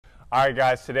All right,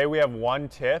 guys, today we have one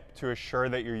tip to assure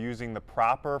that you're using the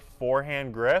proper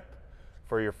forehand grip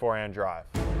for your forehand drive.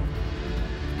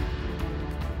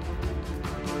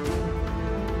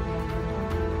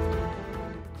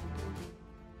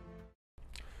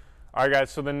 All right, guys,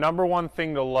 so the number one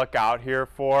thing to look out here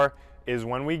for is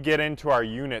when we get into our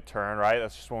unit turn, right?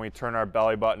 That's just when we turn our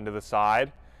belly button to the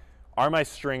side. Are my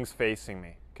strings facing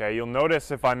me? Okay, you'll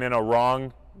notice if I'm in a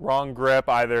wrong grip,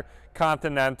 either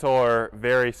continental or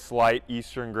very slight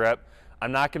Eastern grip,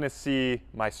 I'm not going to see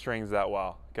my strings that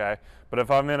well, okay? But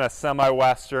if I'm in a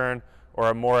semi-Western or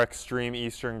a more extreme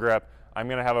Eastern grip, I'm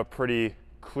going to have a pretty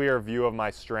clear view of my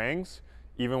strings,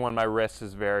 even when my wrist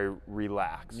is very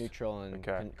relaxed. Neutral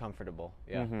and comfortable,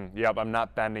 yeah. Yep, I'm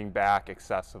not bending back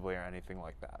excessively or anything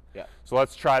like that. Yeah. So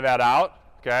let's try that out,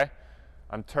 okay?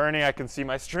 I'm turning, I can see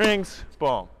my strings,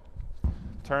 boom.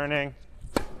 Turning,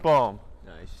 boom.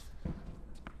 Nice.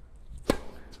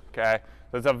 Okay,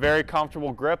 so it's a very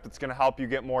comfortable grip that's going to help you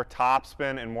get more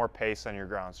topspin and more pace on your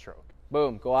ground stroke.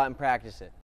 Boom, go out and practice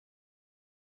it.